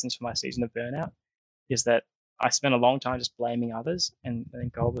key lessons from my season of burnout, is that I spent a long time just blaming others, and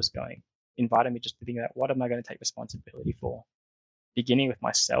then God was invited me just to think about, what am I going to take responsibility for? Beginning with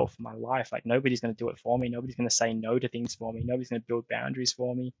myself, my life. Like, nobody's going to do it for me. Nobody's going to say no to things for me. Nobody's going to build boundaries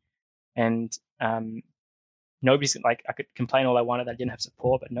for me. And nobody's like, I could complain all I wanted that I didn't have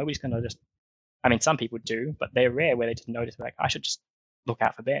support, but nobody's going to just, some people do, but they're rare where they just notice, like, I should just look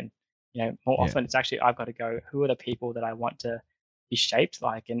out for Ben. More often it's actually, I've got to go, who are the people that I want to be shaped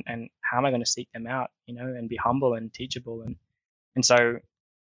like, and how am I going to seek them out, and be humble and teachable. And so,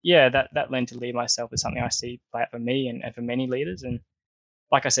 that learn to lead myself is something I see play out for me and for many leaders. And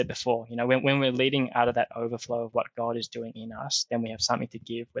like I said before, when we're leading out of that overflow of what God is doing in us, then we have something to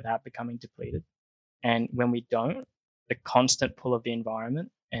give without becoming depleted. And when we don't, the constant pull of the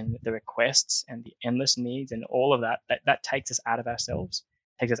environment and the requests and the endless needs and all of that takes us out of ourselves,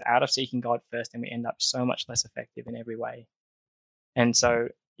 takes us out of seeking God first, and we end up so much less effective in every way. And so,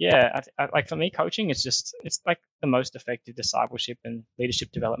 like for me, coaching is it's like the most effective discipleship and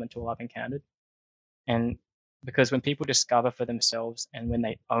leadership development tool I've encountered. And because when people discover for themselves and when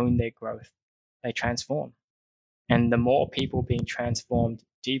they own their growth, they transform. And the more people being transformed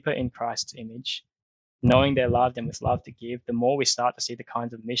deeper in Christ's image, knowing they're loved and with love to give, the more we start to see the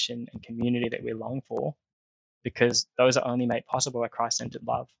kinds of mission and community that we long for, because those are only made possible by Christ-centered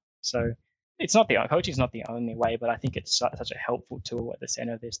love. So it's not coaching is not the only way, but I think it's such a helpful tool at the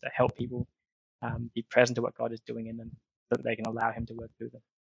center of this to help people be present to what God is doing in them, so that they can allow Him to work through them.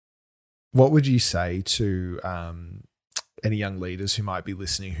 What would you say to any young leaders who might be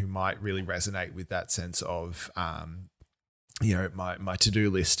listening, who might really resonate with that sense of, my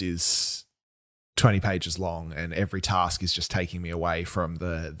to-do list is 20 pages long and every task is just taking me away from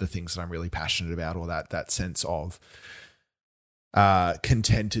the things that I'm really passionate about, or that sense of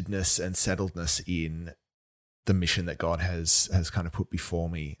contentedness and settledness in the mission that God has kind of put before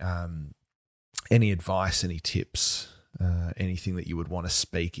me? Any advice, any tips, anything that you would want to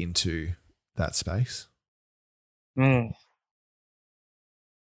speak into that space? I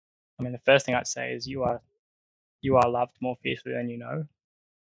mean, the first thing I'd say is you are loved more fiercely than you know.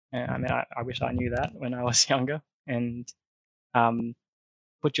 And I mean, I wish I knew that when I was younger. And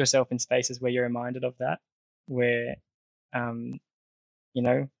put yourself in spaces where you're reminded of that, where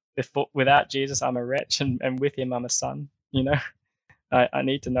without Jesus I'm a wretch, and with Him I'm a son. I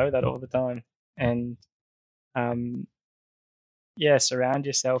need to know that all the time. And surround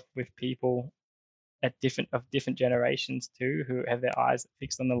yourself with people of different generations too, who have their eyes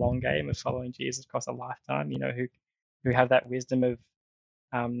fixed on the long game of following Jesus across a lifetime. Who have that wisdom of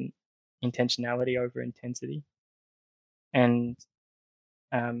intentionality over intensity. And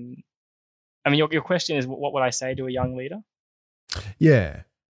your question is, what would I say to a young leader? Yeah.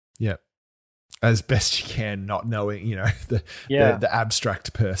 As best you can, not knowing, the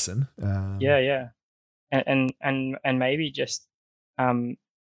abstract person. And maybe just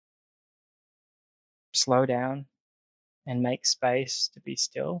slow down and make space to be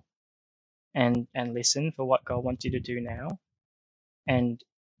still and listen for what God wants you to do now. And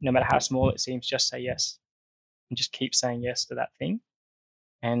no matter how small it seems, just say yes, and just keep saying yes to that thing,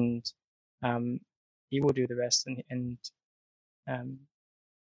 and He will do the rest. I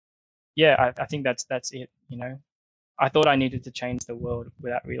think that's it. I thought I needed to change the world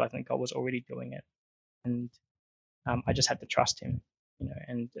without realizing God was already doing it, and I just had to trust Him,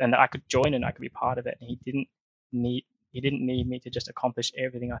 and that I could join and I could be part of it. And He didn't need me to just accomplish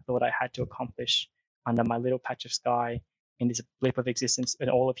everything I thought I had to accomplish under my little patch of sky in this blip of existence in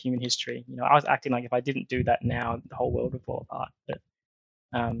all of human history. I was acting like if I didn't do that now, the whole world would fall apart. But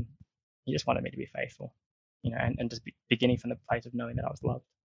He just wanted me to be faithful, and just beginning from the place of knowing that I was loved.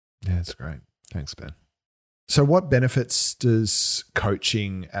 Yeah, that's great. Thanks, Ben. So what benefits does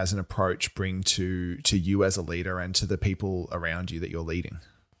coaching as an approach bring to you as a leader and to the people around you that you're leading?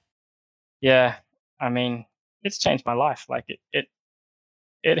 Yeah, I mean, it's changed my life. Like it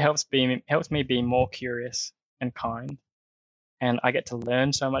helps me be more curious and kind, and I get to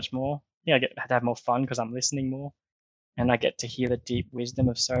learn so much more. I get to have more fun because I'm listening more, and I get to hear the deep wisdom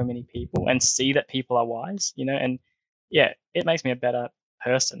of so many people and see that people are wise. And it makes me a better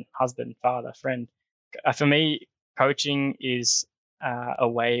person, husband, father, friend. For me, coaching is a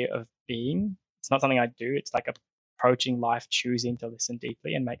way of being. It's not something I do. It's like approaching life, choosing to listen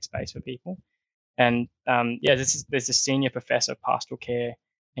deeply and make space for people. And there's a senior professor of pastoral care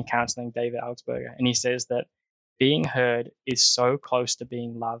and counseling, David Augsburger, and he says that being heard is so close to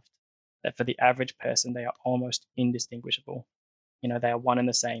being loved that for the average person, they are almost indistinguishable. They are one and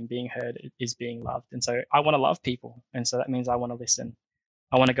the same. Being heard is being loved. And so I want to love people. And so that means I want to listen.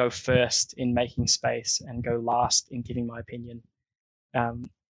 I want to go first in making space and go last in giving my opinion,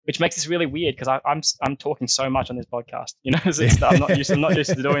 which makes this really weird because I'm talking so much on this podcast. I'm not used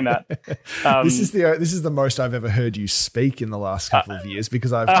to doing that. This is the most I've ever heard you speak in the last couple of years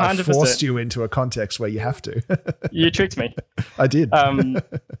because I've forced you into a context where you have to. You tricked me. I did. So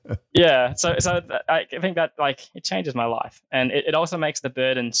I think that it changes my life, and it also makes the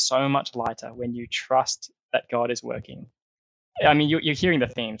burden so much lighter when you trust that God is working. I mean, you're hearing the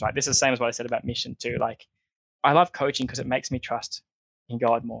themes, right? This is the same as what I said about mission too. I love coaching because it makes me trust in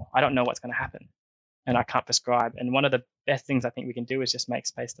God more. I don't know what's going to happen, and I can't prescribe. And one of the best things I think we can do is just make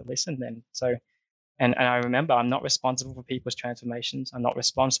space to listen. Then, and I remember I'm not responsible for people's transformations. I'm not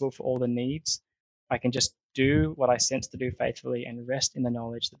responsible for all the needs. I can just do what I sense to do faithfully and rest in the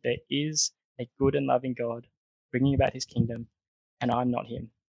knowledge that there is a good and loving God bringing about His kingdom, and I'm not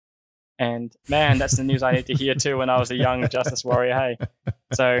Him. And man, that's the news I need to hear too when I was a young justice warrior. Hey,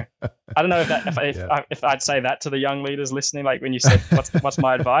 so I don't know if I'd say that to the young leaders listening, like when you said what's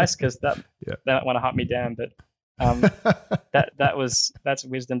my advice, because they don't want to hunt me down. But that's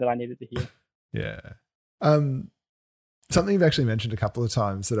wisdom that I needed to hear. Yeah. Something you've actually mentioned a couple of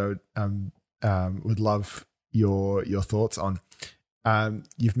times that I would love your thoughts on.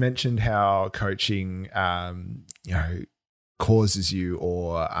 You've mentioned how coaching, causes you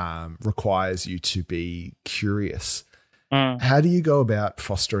or requires you to be curious. How do you go about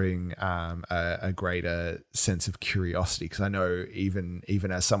fostering a greater sense of curiosity? Because I know even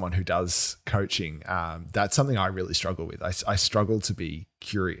as someone who does coaching, that's something I really struggle with. I struggle to be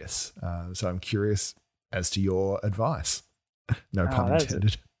curious. So I'm curious as to your advice. No pun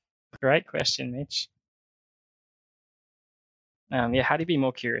intended. Great question, Mitch. How do you be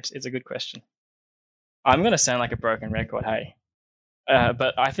more curious? It's a good question. I'm going to sound like a broken record, hey.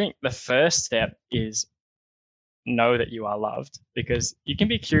 But I think the first step is know that you are loved, because you can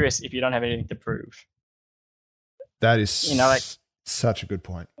be curious if you don't have anything to prove. That is such a good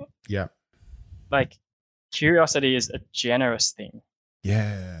point. Yeah. Like, curiosity is a generous thing.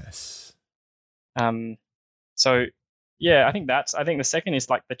 Yes. So yeah, I think the second is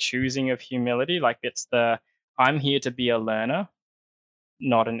like the choosing of humility. Like, it's I'm here to be a learner,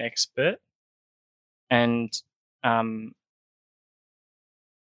 not an expert. And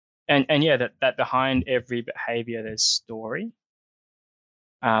that behind every behavior there's story.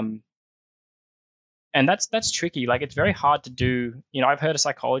 And that's tricky. Like, it's very hard to do. I've heard a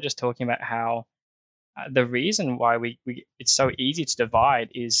psychologist talking about how the reason why it's so easy to divide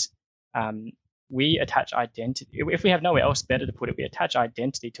is we attach identity. If we have nowhere else better to put it, we attach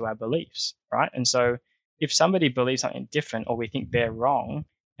identity to our beliefs, right? And so if somebody believes something different, or we think they're wrong,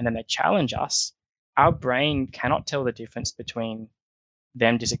 and then they challenge us, our brain cannot tell the difference between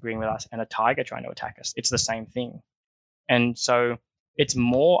them disagreeing with us and a tiger trying to attack us. It's the same thing. And so it's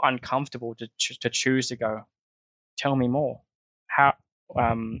more uncomfortable to choose to go, tell me more. How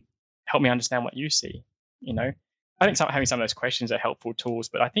help me understand what you see. I think having some of those questions are helpful tools,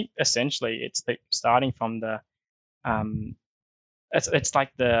 but I think essentially it's starting from the it's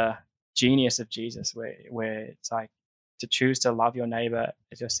like the genius of Jesus, where it's like to choose to love your neighbor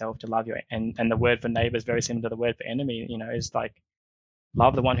as yourself, to love and the word for neighbor is very similar to the word for enemy. Is like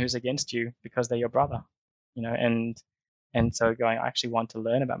love the one who's against you because they're your brother. And so going, I actually want to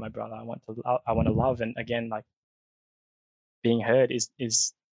learn about my brother. I want to love, and again, like, being heard is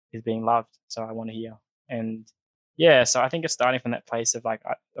being loved. So I want to hear. And yeah, so I think it's starting from that place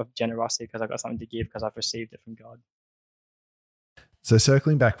of generosity, because I've got something to give because I've received it from God. So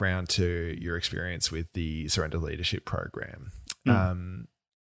circling back around to your experience with the Surrender Leadership Program,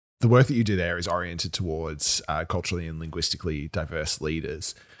 the work that you do there is oriented towards culturally and linguistically diverse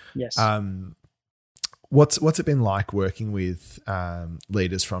leaders. Yes. What's it been like working with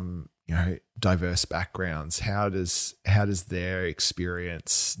leaders from diverse backgrounds? How does their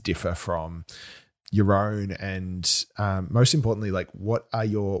experience differ from your own? And most importantly, like, what are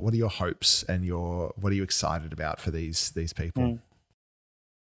your hopes and what are you excited about for these people?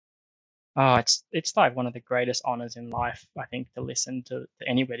 Oh, it's like one of the greatest honors in life, I think, to listen to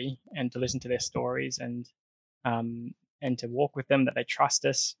anybody and to listen to their stories and to walk with them, that they trust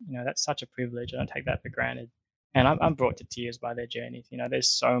us. That's such a privilege. I don't take that for granted. And I'm brought to tears by their journeys. There's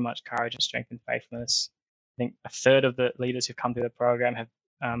so much courage and strength and faithfulness. I think a third of the leaders who come through the program have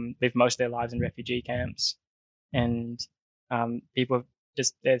lived most of their lives in refugee camps. And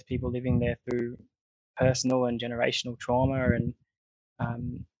there's people living there through personal and generational trauma. And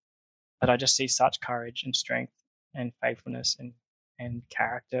but I just see such courage and strength and faithfulness and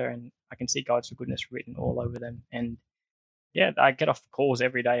character. And I can see God's goodness written all over them. And yeah, I get off calls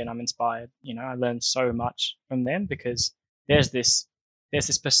every day and I'm inspired. I learn so much from them, because there's this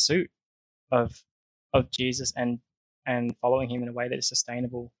pursuit of Jesus and following him in a way that is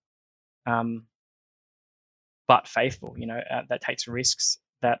sustainable, but faithful, that takes risks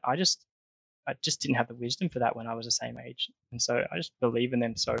that I just didn't have the wisdom for that when I was the same age. And so I just believe in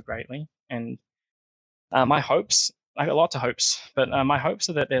them so greatly. And my hopes, I got lots of hopes, but my hopes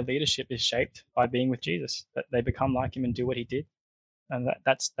are that their leadership is shaped by being with Jesus, that they become like him and do what he did. And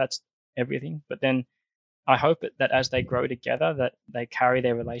that's everything. But then I hope that as they grow together, that they carry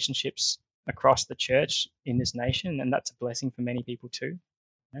their relationships across the church in this nation. And that's a blessing for many people too.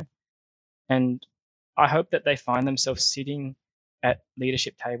 And I hope that they find themselves sitting at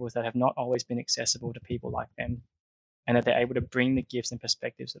leadership tables that have not always been accessible to people like them, and that they're able to bring the gifts and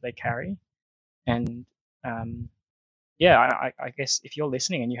perspectives that they carry. And I guess if you're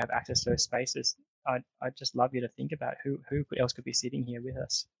listening and you have access to those spaces, I'd just love you to think about who else could be sitting here with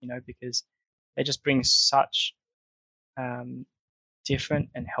us, because they just bring such different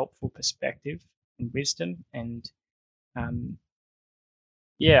and helpful perspective and wisdom, and I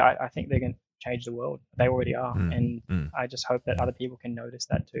think they're going to change the world. They already are, and I just hope that other people can notice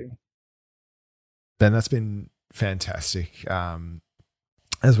that too. Ben, that's been fantastic.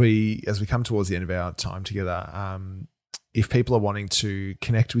 As we come towards the end of our time together, if people are wanting to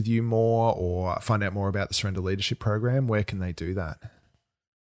connect with you more or find out more about the Surrender Leadership Program, where can they do that?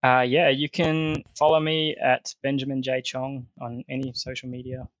 You can follow me at Benjamin J. Chong on any social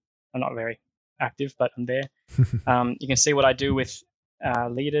media. I'm not very active, but I'm there. You can see what I do with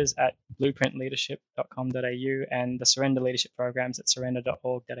leaders at blueprintleadership.com.au and the Surrender Leadership Programs at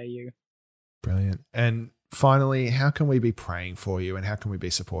surrender.org.au. Brilliant. And finally, how can we be praying for you and how can we be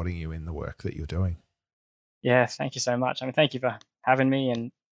supporting you in the work that you're doing? Yeah, thank you so much. Thank you for having me,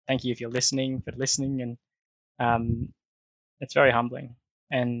 and thank you if you're listening, and it's very humbling.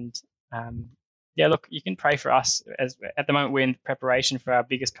 And look, you can pray for us. As at the moment, we're in preparation for our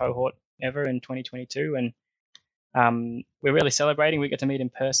biggest cohort ever in 2022, and we're really celebrating. We get to meet in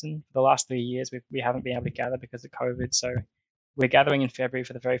person. For the last 3 years, we haven't been able to gather because of COVID, so we're gathering in February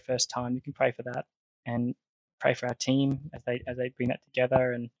for the very first time. You can pray for that and pray for our team as they bring that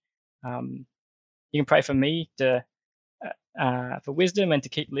together, and you can pray for me for wisdom and to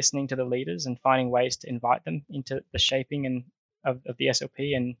keep listening to the leaders and finding ways to invite them into the shaping of the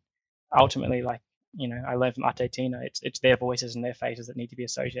SLP. And ultimately, I learned from Ate Tina, it's their voices and their faces that need to be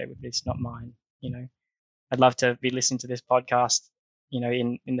associated with this, not mine. I'd love to be listening to this podcast,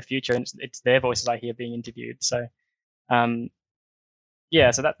 in the future, and it's their voices I hear being interviewed. So, so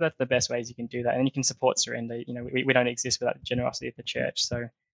that's the best ways you can do that. And you can support Surrender. We don't exist without the generosity of the church. So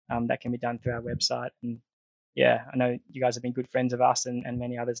that can be done through our website. And I know you guys have been good friends of us and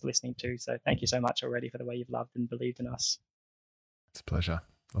many others listening too. So thank you so much already for the way you've loved and believed in us. It's a pleasure.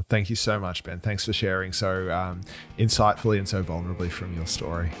 Well, thank you so much, Ben. Thanks for sharing so insightfully and so vulnerably from your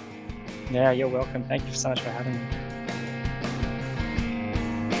story. Yeah, you're welcome. Thank you so much for having me.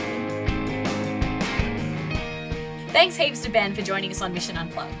 Thanks heaps to Ben for joining us on Mission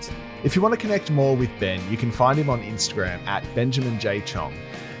Unplugged. If you want to connect more with Ben, you can find him on Instagram at Benjamin J. Chong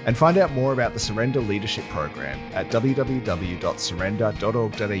and find out more about the Surrender Leadership Program at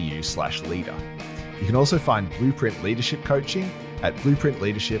www.surrender.org.au/leader. You can also find Blueprint Leadership Coaching at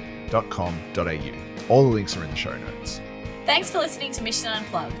blueprintleadership.com.au. All the links are in the show notes. Thanks for listening to Mission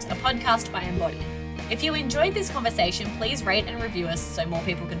Unplugged, a podcast by Embody. If you enjoyed this conversation, please rate and review us so more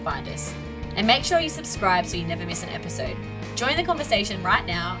people can find us. And make sure you subscribe so you never miss an episode. Join the conversation right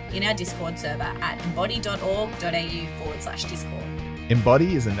now in our Discord server at embody.org.au/Discord.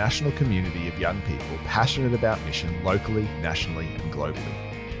 Embody is a national community of young people passionate about mission locally, nationally, and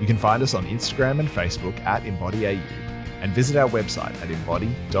globally. You can find us on Instagram and Facebook at EmbodyAU and visit our website at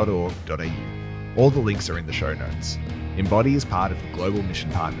embody.org.au. All the links are in the show notes. Embody is part of the Global Mission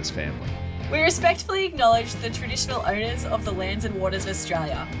Partners family. We respectfully acknowledge the traditional owners of the lands and waters of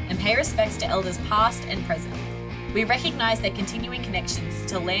Australia and pay respects to elders past and present. We recognise their continuing connections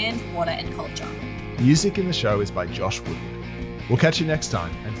to land, water and culture. Music in the show is by Josh Woodward. We'll catch you next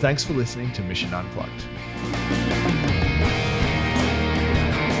time, and thanks for listening to Mission Unplugged.